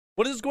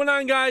What is going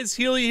on, guys?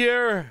 Healy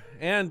here,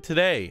 and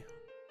today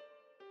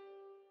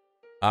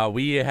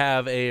we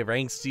have a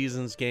ranked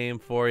seasons game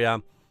for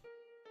you.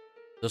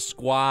 The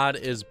squad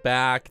is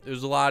back.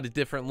 There's a lot of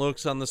different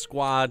looks on the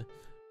squad.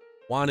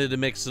 Wanted to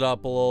mix it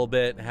up a little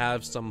bit,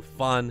 have some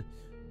fun.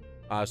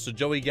 So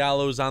Joey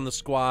Gallo's on the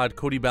squad.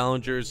 Cody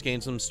Bellinger's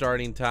gained some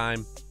starting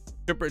time.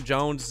 Chipper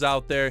Jones is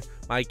out there.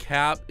 My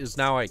cap is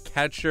now a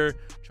catcher,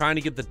 trying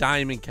to get the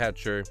diamond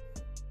catcher.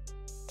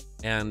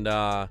 And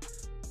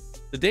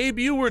the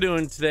debut we're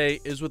doing today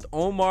is with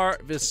Omar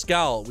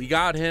Vizquel. We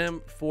got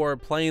him for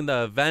playing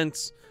the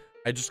events.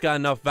 I just got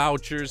enough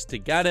vouchers to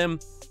get him,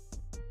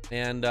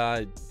 and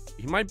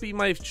he might be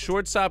my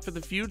shortstop for the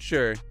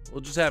future.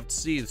 We'll just have to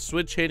see. The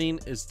switch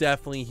hitting is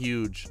definitely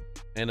huge,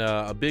 and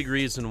a big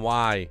reason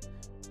why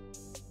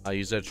I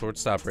use that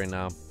shortstop right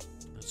now.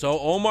 So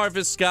Omar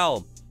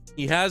Vizquel,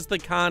 he has the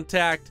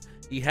contact,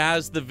 he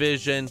has the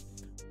vision.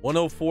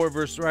 104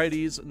 versus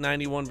righties,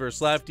 91 versus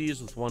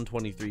lefties with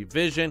 123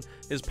 vision.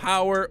 His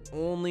power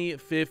only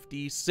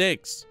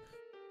 56.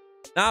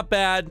 Not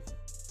bad,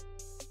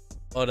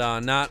 but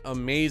not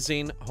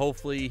amazing.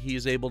 Hopefully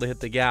he's able to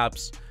hit the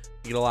gaps,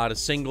 get a lot of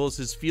singles.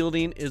 His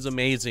fielding is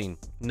amazing.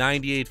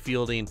 98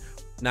 fielding,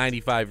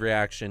 95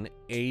 reaction,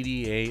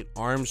 88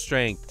 arm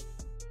strength,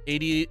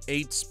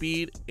 88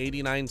 speed,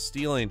 89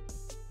 stealing.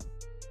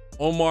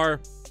 Omar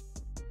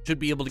should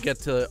be able to get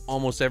to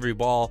almost every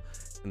ball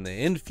in the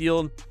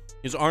infield.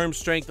 His arm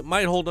strength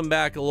might hold him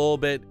back a little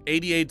bit.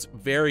 88's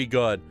very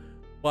good,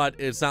 but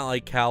it's not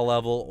like Cal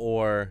level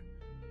or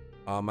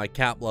my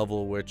cap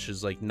level, which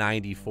is like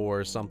 94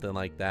 or something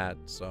like that.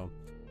 So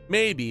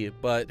maybe,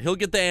 but he'll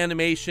get the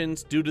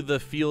animations due to the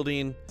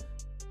fielding,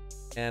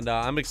 and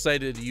I'm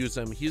excited to use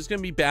him. He's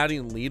gonna be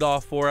batting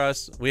leadoff for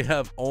us. We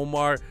have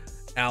Omar,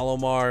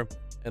 Alomar,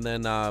 and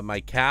then my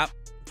cap,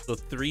 so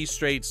 3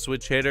 straight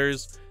switch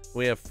hitters.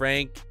 We have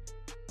Frank,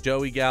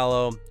 Joey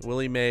Gallo,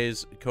 Willie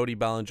Mays, Cody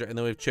Bellinger, and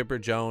then we have Chipper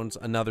Jones,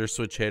 another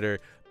switch hitter,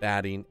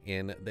 batting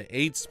in the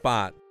 8th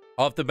spot.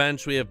 Off the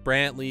bench, we have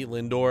Brantley,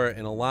 Lindor,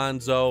 and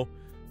Alonso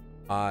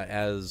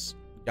as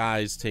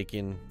guys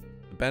taking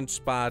the bench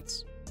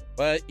spots.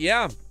 But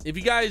yeah, if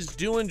you guys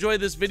do enjoy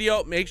this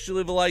video, make sure you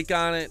leave a like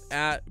on it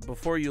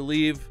before you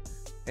leave,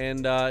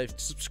 and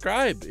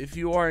subscribe if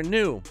you are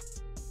new.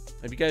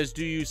 If you guys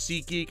do use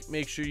SeatGeek,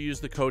 make sure you use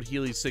the code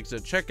Healy6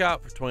 at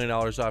checkout for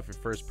 $20 off your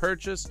first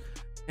purchase.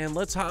 And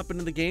let's hop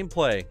into the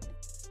gameplay.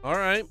 All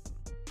right.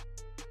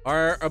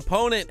 Our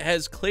opponent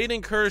has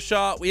Clayton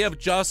Kershaw. We have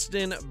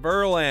Justin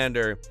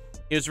Verlander.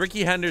 He has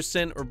Ricky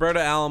Henderson, Roberto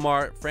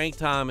Alomar, Frank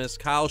Thomas,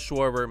 Kyle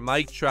Schwarber,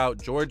 Mike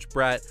Trout, George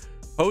Brett,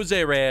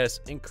 Jose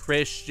Reyes, and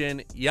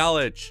Christian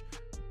Yelich.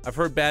 I've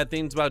heard bad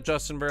things about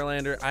Justin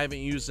Verlander. I haven't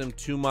used him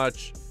too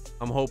much.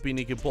 I'm hoping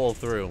he can pull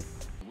through.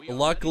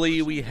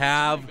 Luckily, we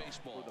have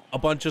a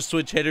bunch of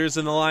switch hitters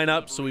in the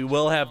lineup, so we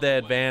will have the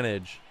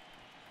advantage.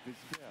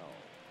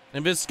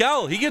 And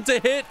Vizquel, he gets a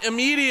hit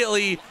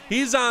immediately.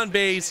 He's on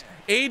base,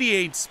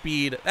 88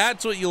 speed.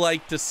 That's what you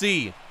like to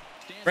see.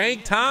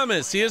 Frank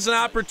Thomas, he has an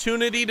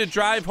opportunity to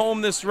drive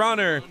home this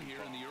runner.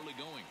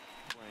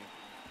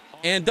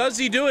 And does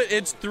he do it?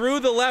 It's through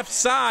the left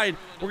side.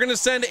 We're going to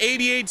send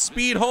 88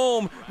 speed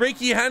home.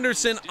 Ricky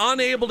Henderson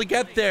unable to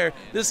get there.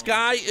 This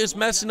guy is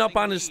messing up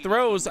on his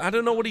throws. I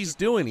don't know what he's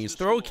doing. He's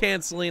throw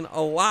canceling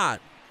a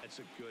lot.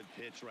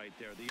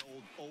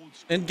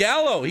 And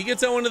Gallo, he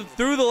gets that one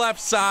through the left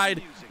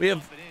side. We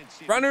have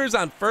runners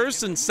on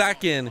first and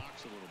second.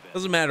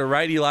 Doesn't matter,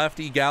 righty,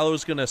 lefty.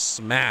 Gallo's gonna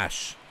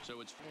smash.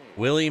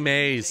 Willie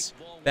Mays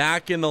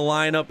back in the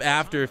lineup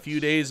after a few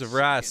days of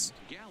rest.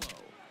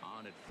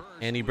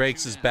 And he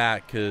breaks his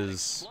back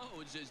because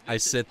I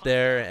sit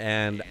there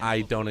and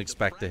I don't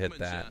expect to hit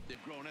that.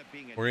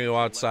 We're gonna go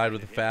outside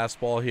with a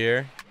fastball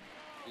here.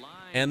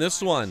 And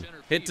this one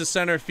hit to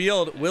center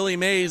field. Willie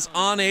Mays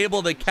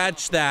unable to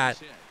catch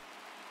that.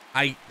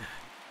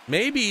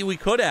 Maybe we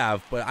could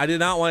have, but I did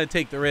not want to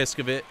take the risk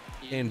of it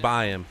and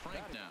buy him.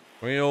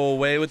 We're gonna go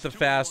away with the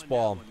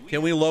fastball.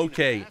 Can we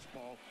locate?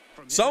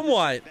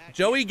 Somewhat.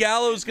 Joey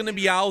Gallo's gonna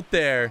be out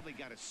there,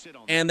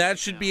 and that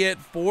should be it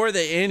for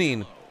the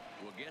inning.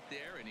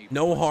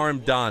 No harm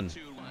done.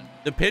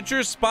 The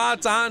pitcher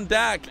spot's on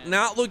deck,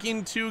 not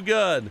looking too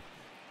good.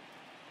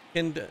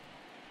 Can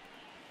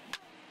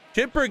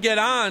Chipper get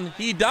on?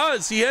 He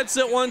does. He hits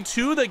it one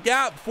to the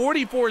gap.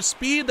 44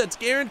 speed. That's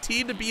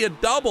guaranteed to be a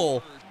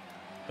double.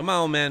 Come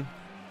on, man.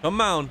 Come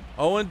on.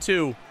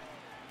 0-2.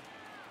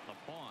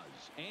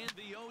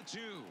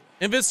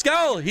 And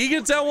Vizquel, he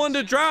gets that one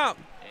to drop.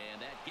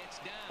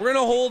 We're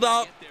going to hold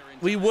up.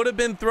 We would have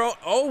been thrown.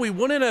 Oh, we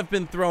wouldn't have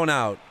been thrown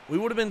out. We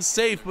would have been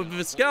safe. But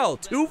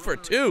Vizquel, 2 for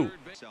 2.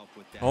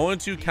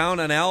 0-2 count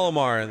on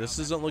Alomar. This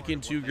isn't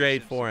looking too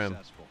great for him.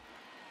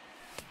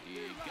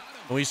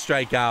 And we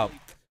strike out.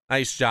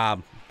 Nice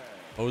job.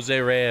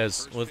 Jose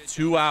Reyes with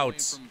 2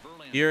 outs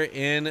here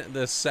in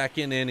the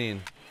 2nd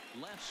inning.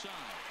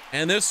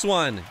 And this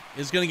one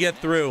is going to get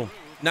through.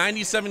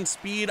 97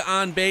 speed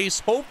on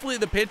base. Hopefully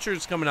the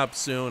pitcher's coming up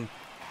soon.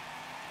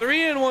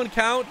 3-1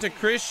 count to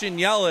Christian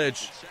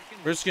Yelich.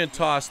 We're just going to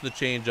toss the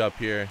change up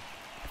here.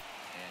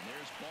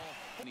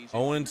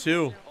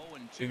 0-2.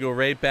 We go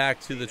right back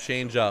to the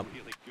changeup.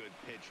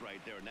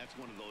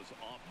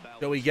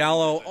 Joey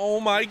Gallo. Oh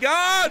my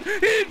God!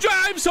 He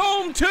drives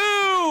home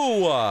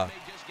too!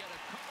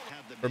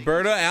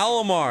 Roberto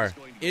Alomar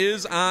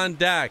is on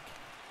deck.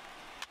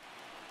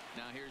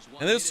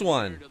 And this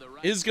one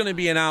is going to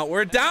be an out.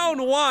 We're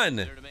down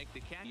 1.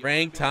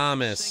 Frank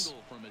Thomas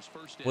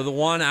with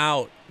 1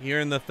 out here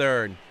in the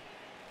 3rd.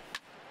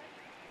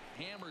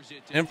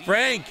 And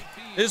Frank,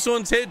 this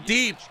one's hit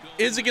deep.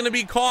 Is it going to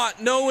be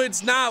caught? No,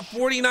 it's not.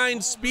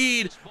 49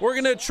 speed. We're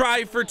going to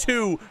try for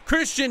 2.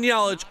 Christian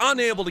Yelich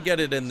unable to get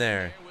it in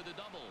there.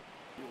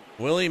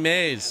 Willie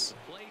Mays.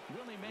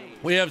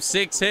 We have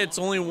 6 hits,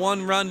 only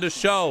 1 run to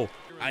show.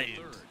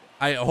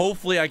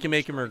 Hopefully I can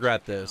make him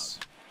regret this.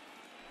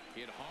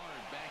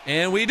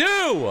 And we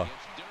do.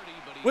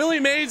 Willie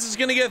Mays is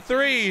going to get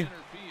 3.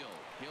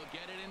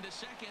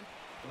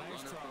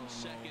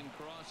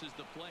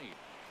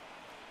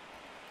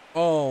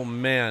 Oh,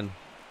 man.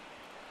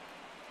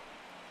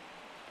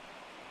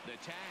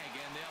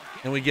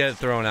 And we get it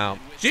thrown out.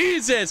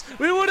 Jesus,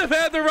 we would have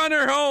had the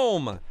runner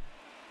home.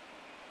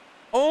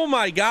 Oh,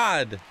 my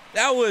God.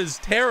 That was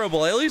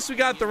terrible. At least we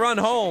got the run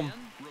home.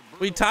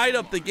 We tied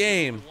up the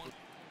game.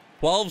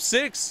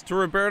 12-6 to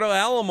Roberto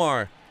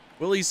Alomar.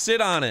 Will he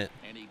sit on it?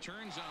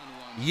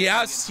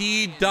 Yes,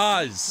 he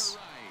does.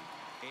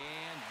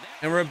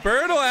 And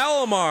Roberto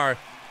Alomar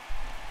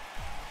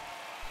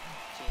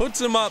puts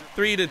him up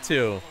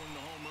 3-2.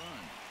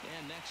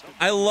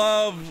 I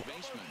love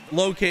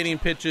locating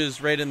pitches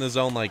right in the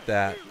zone like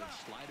that.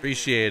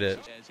 Appreciate it.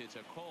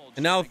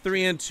 And now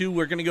 3-2.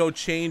 We're going to go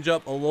change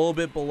up a little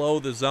bit below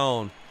the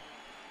zone.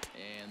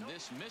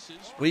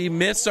 We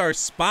miss our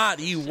spot.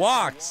 He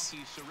walks.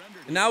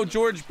 And now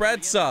George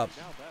Brett's up.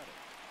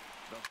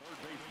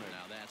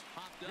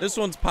 This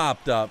one's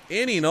popped up.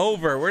 Inning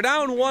over. We're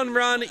down 1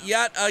 run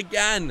yet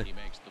again.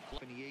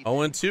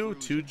 0-2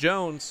 to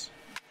Jones.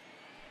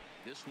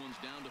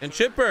 And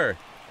Chipper.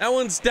 That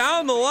one's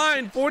down the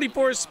line.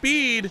 44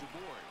 speed.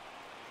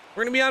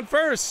 We're going to be on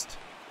first.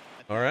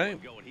 All right.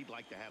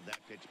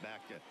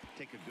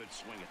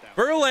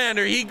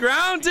 Verlander, he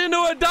grounds into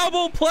a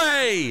double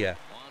play.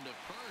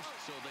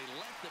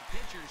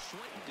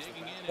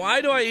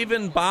 Why do I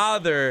even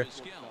bother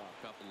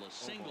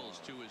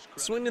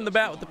swinging the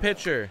bat with the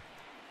pitcher?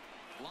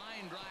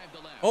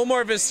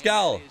 Omar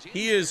Vizquel,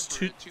 he is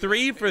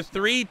 3 for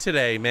 3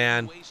 today,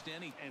 man.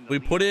 We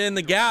put it in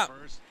the gap.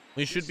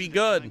 We should be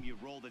good.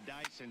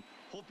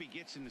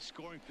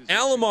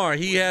 Alomar,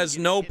 he has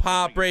no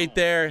pop right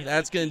there.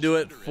 That's going to do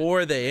it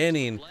for the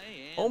inning.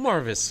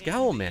 Omar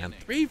Vizquel, man,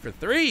 3 for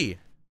 3.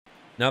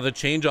 Now the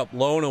changeup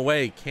low and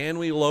away. Can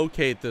we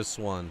locate this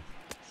one?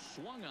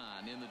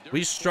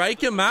 We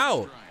strike him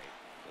out.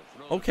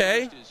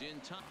 Okay.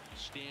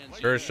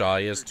 Kershaw,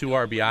 he has 2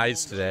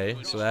 RBIs today,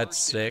 so that's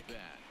sick.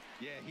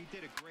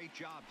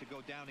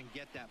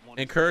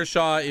 And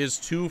Kershaw is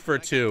 2 for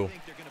 2.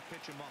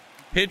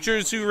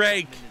 Pitchers who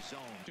rake.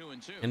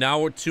 And now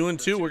we're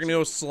 2-2. We're going to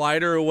go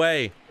slider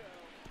away.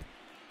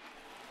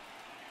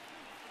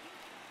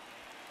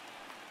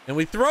 And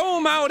we throw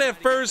him out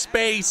at first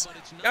base.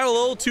 Got a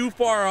little too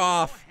far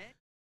off.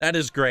 That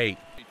is great.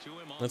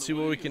 Let's see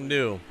what we can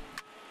do.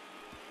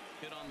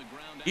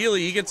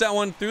 Healy, he gets that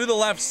one through the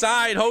left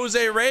side.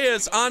 Jose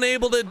Reyes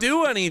unable to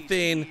do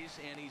anything.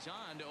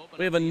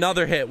 We have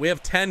another hit. We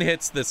have 10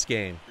 hits this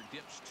game.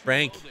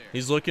 Frank,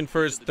 he's looking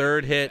for his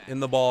 3rd hit in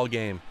the ball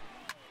game.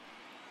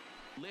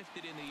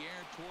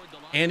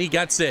 And he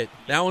gets it.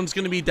 That one's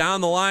going to be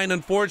down the line.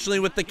 Unfortunately,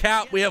 with the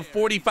cap, we have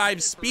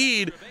 45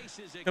 speed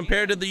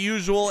compared to the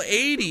usual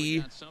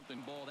 80.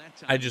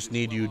 I just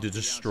need you to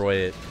destroy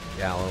it,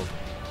 Gallo.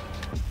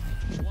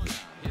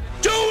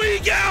 Joey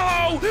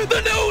Gallo,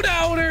 the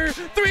no-doubter,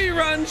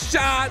 3-run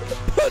shot,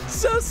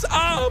 puts us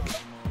up.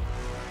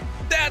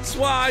 That's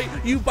why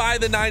you buy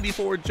the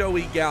 94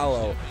 Joey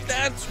Gallo.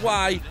 That's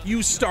why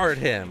you start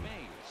him.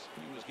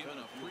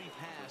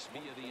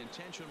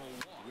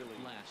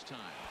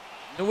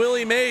 And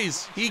Willie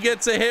Mays, he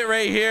gets a hit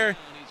right here.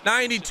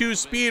 92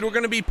 speed. We're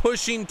going to be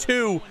pushing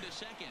 2.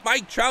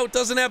 Mike Trout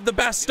doesn't have the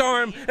best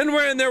arm, and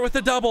we're in there with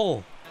a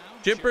double.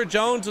 Chipper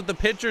Jones with the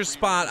pitcher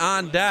spot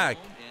on deck.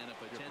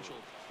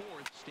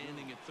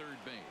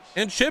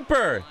 And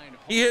Chipper,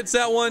 he hits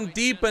that one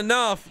deep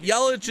enough.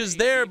 Yelich is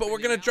there, but we're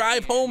going to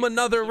drive home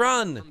another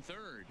run.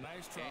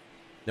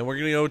 Then we're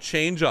going to go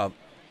change up,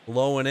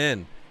 low and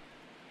in.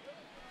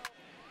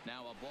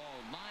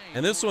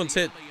 And this one's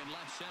hit.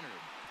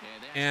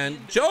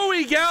 And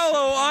Joey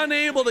Gallo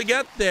unable to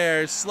get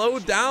there,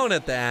 slowed down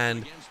at the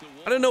end.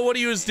 I don't know what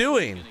he was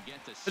doing.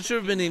 That should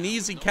have been an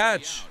easy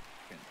catch.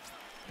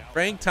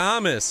 Frank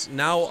Thomas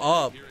now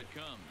up.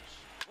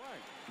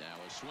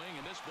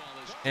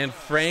 And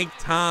Frank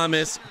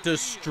Thomas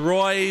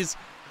destroys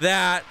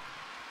that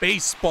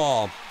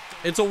baseball.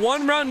 It's a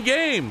 1-run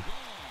game.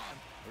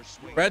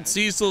 Brett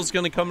Cecil is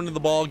going to come into the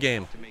ball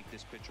game.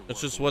 That's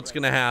just what's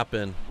going to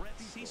happen.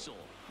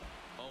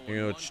 Here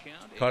you go,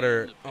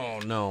 Cutter. Oh,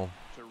 no.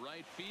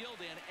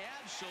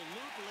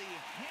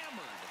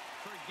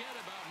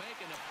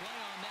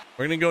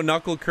 We're going to go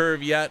knuckle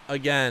curve yet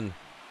again.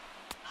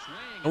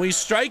 And we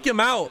strike him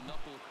out.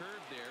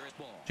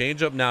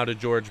 Change up now to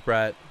George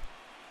Brett.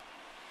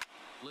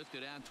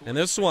 And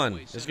this one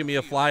is going to be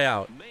a fly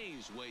out.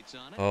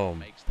 Oh,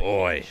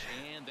 boy.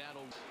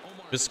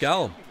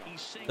 Vizquel,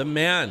 the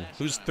man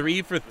who's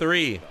 3 for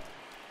 3.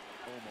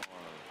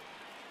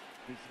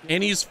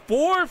 And he's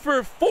 4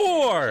 for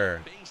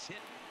 4.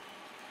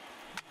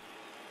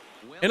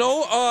 And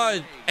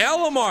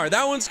Alomar,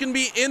 that one's going to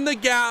be in the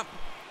gap.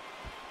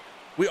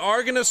 We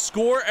are going to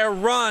score a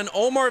run.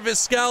 Omar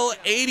Vizquel,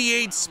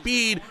 88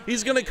 speed.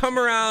 He's going to come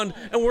around,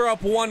 and we're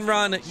up 1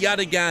 run yet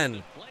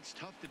again.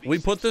 We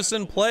put this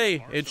in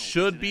play. It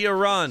should be a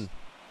run.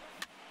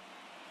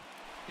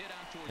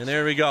 And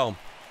there we go.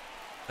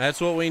 That's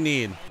what we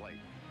need.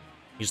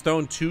 He's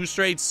thrown 2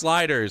 straight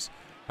sliders.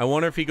 I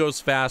wonder if he goes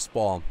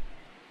fastball.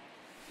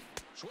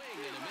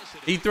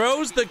 He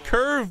throws the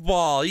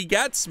curveball. He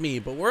gets me,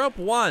 but we're up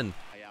 1.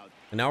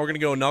 And now we're going to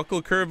go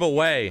knuckle curve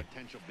away.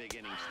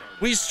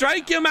 We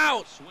strike him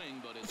out.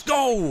 Let's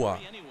go.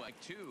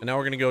 And now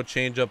we're going to go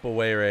change up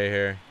away right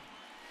here.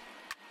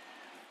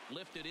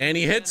 And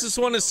he hits this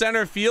one to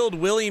center field.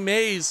 Willie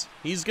Mays,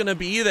 he's going to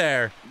be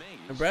there.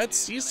 And Brett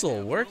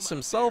Cecil works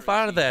himself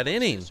out of that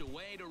inning.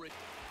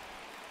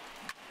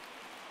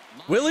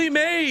 Willie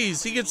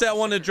Mays, he gets that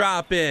one to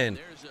drop in.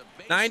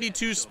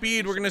 92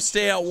 speed. We're going to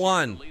stay at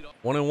 1.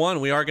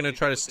 1-1. We are going to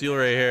try to steal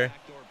right here.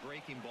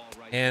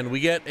 And we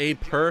get a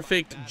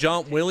perfect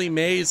jump. Willie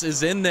Mays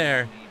is in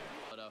there.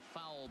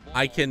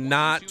 I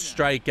cannot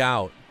strike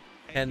out.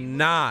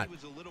 Cannot.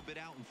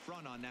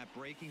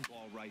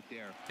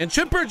 And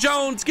Chipper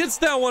Jones gets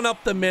that one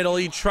up the middle.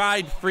 He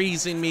tried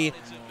freezing me.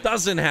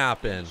 Doesn't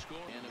happen.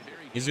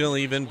 He's going to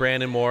leave in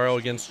Brandon Morrow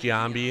against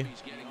Giambi.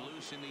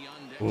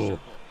 Ooh.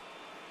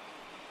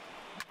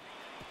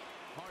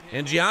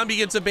 And Giambi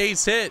gets a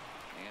base hit.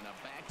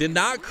 Did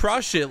not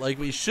crush it like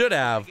we should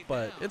have,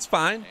 but it's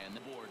fine.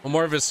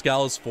 Omar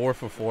Vizquel is 4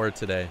 for 4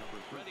 today.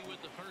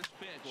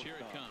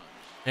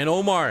 And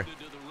Omar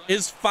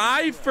is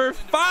 5 for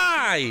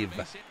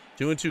 5.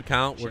 2-2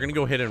 count. We're going to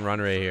go hit and run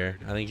right here.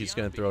 I think he's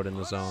going to throw it in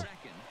the zone.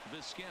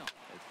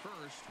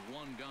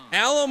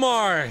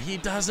 Alomar, he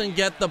doesn't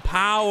get the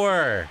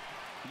power.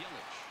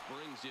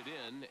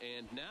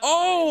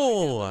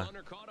 Oh!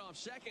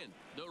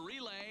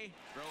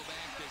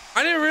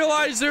 I didn't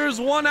realize there was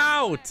 1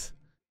 out.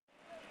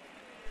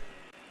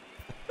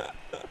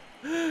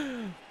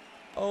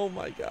 Oh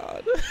my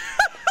God.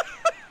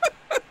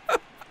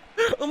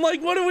 I'm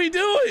like, what are we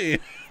doing?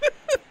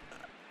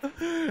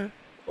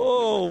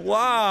 Oh,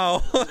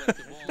 wow.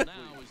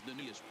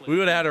 We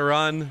would have had a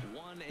run.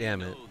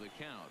 Damn it.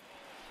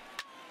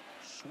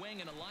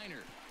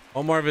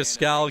 Omar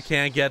Vizquel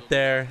can't get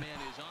there.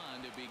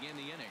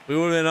 We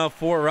would have been up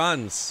 4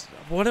 runs.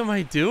 What am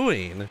I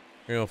doing?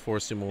 We're going to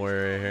force him away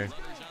right here.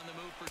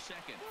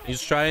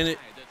 He's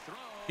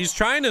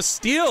trying to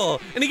steal,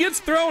 and he gets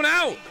thrown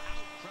out.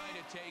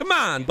 Come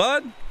on,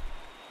 bud.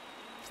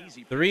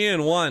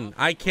 3-1.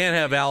 I can't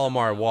have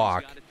Alomar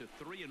walk.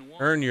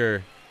 Earn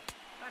your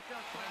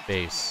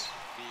base.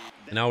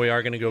 Now we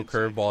are going to go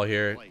curveball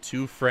here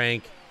to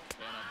Frank.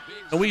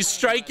 And we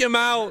strike him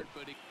out.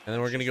 And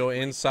then we're going to go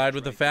inside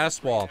with the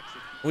fastball.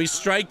 We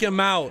strike him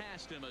out.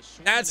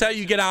 That's how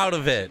you get out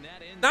of it.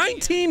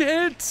 19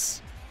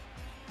 hits.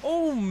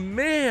 Oh,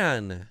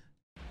 man.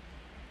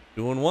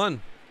 2-1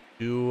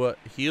 to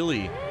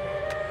Healy.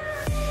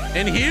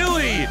 And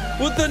Healy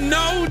with the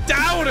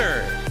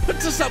no-doubter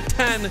puts us up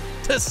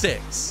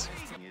 10-6.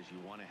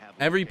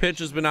 Every pitch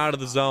has been out of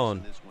the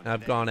zone.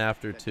 I've gone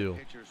after 2.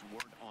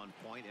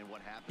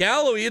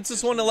 Gallo, he hits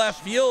this one to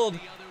left field.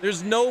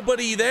 There's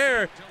nobody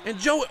there. And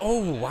Joe,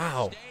 oh,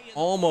 wow.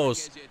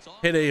 Almost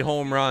hit a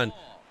home run.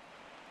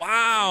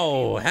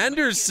 Wow.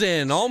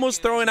 Henderson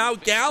almost throwing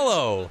out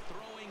Gallo.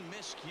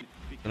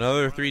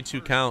 Another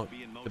 3-2 count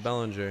to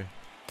Bellinger.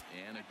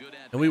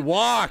 And we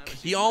walk.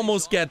 He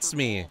almost gets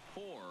me.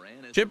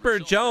 Chipper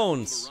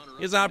Jones.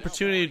 He has an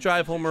opportunity to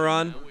drive home a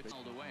run.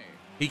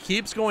 He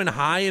keeps going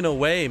high and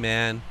away,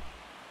 man.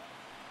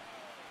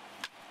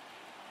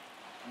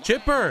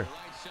 Chipper.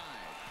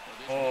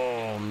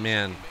 Oh,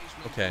 man.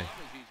 Okay.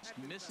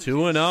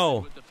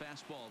 2-0.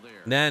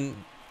 Then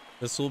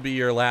this will be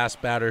your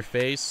last batter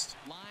faced.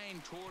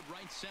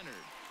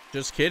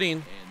 Just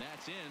kidding.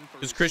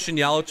 Because Christian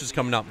Yelich is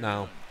coming up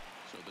now.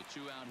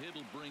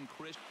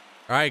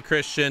 All right,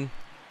 Christian.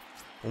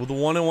 With a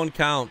 1-1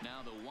 count.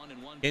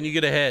 Can you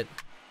get a hit?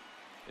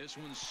 This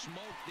one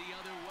smoked the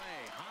other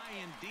way, high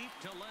and deep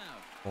to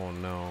left. Oh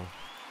no.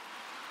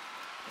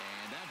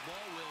 And that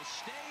ball will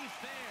stay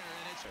fair,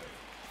 and it's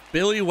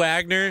Billy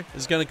Wagner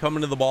is going to come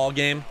into the ball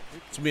game.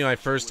 It's going to be my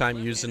first time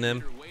using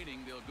him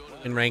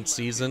in ranked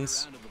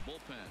seasons.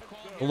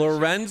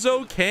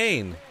 Lorenzo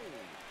Cain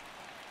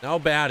now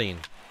batting.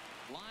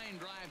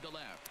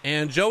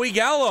 And Joey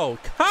Gallo.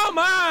 Come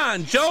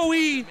on,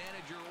 Joey.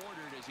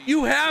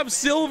 You have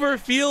silver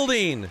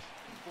fielding.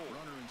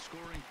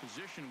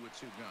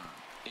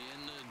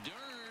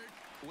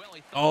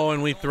 Oh,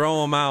 and we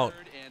throw him out.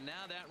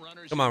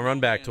 Come on, run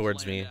back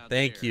towards me.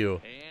 Thank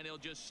you.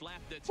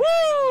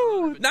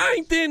 Woo!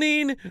 Ninth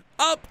inning,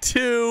 up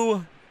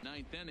 2.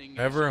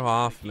 Trevor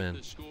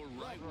Hoffman.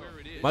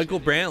 Michael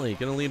Brantley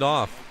gonna lead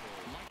off.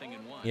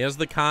 He has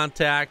the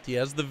contact. He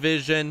has the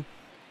vision.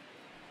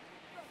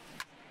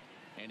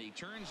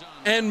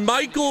 And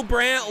Michael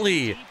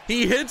Brantley,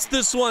 he hits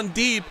this one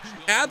deep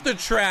at the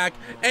track,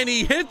 and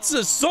he hits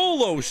a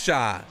solo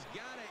shot.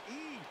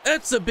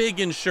 That's a big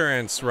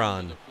insurance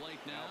run.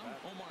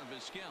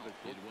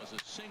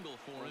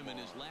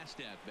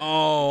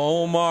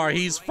 Oh, Omar,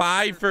 he's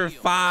 5 for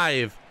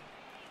 5.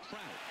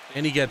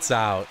 And he gets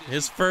out.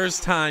 His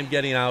first time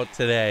getting out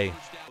today.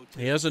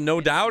 He has a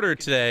no-doubter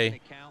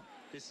today.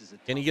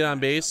 Can he get on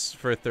base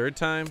for a third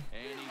time?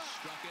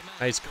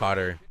 Nice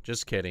cutter.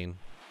 Just kidding.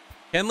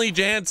 Kenley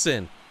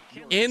Jansen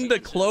in to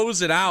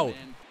close it out.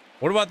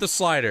 What about the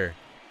slider?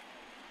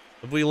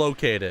 If we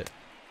locate it.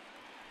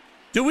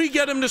 Do we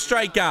get him to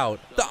strike out?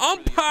 The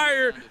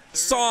umpire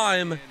saw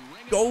him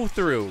go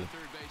through.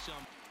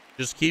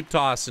 Just keep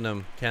tossing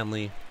him,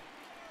 Kenley.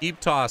 Keep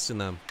tossing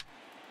them.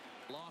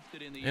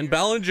 And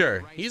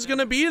Bellinger, he's going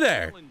to be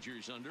there.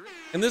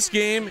 And this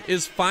game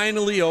is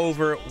finally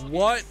over.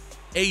 What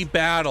a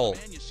battle.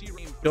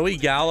 Joey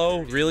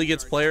Gallo really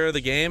gets player of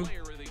the game.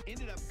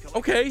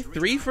 Okay,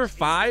 3 for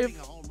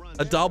 5.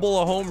 A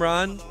double, a home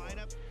run.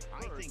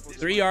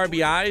 3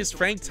 RBIs.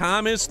 Frank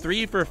Thomas,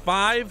 3 for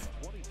 5.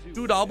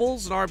 2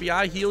 doubles, an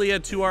RBI. Healy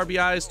had 2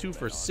 RBIs, 2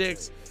 for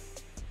 6.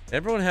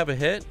 Everyone have a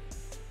hit?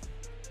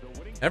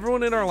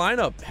 Everyone in our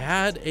lineup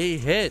had a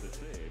hit.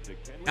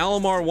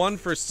 Alomar 1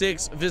 for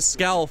 6.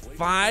 Vizquel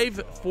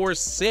 5 for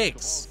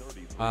 6.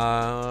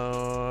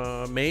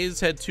 Mays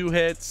had 2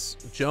 hits.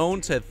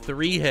 Jones had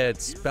 3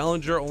 hits.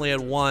 Bellinger only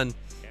had 1,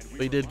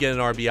 but he did get an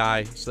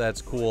RBI, so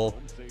that's cool.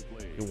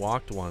 He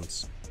walked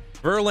once.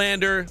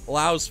 Verlander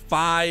allows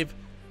 5.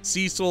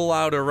 Cecil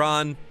allowed a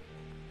run.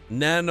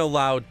 Nen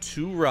allowed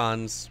 2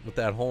 runs with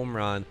that home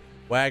run.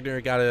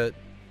 Wagner got an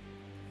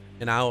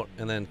out,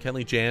 and then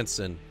Kenley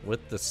Jansen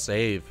with the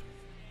save.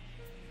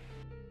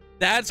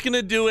 That's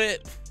gonna do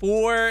it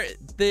for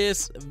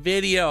this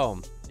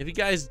video. If you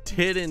guys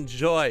did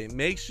enjoy,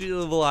 make sure you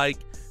leave a like,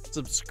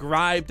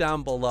 subscribe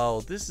down below.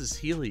 This is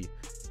Healy.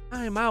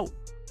 I am out.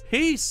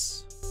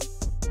 Peace.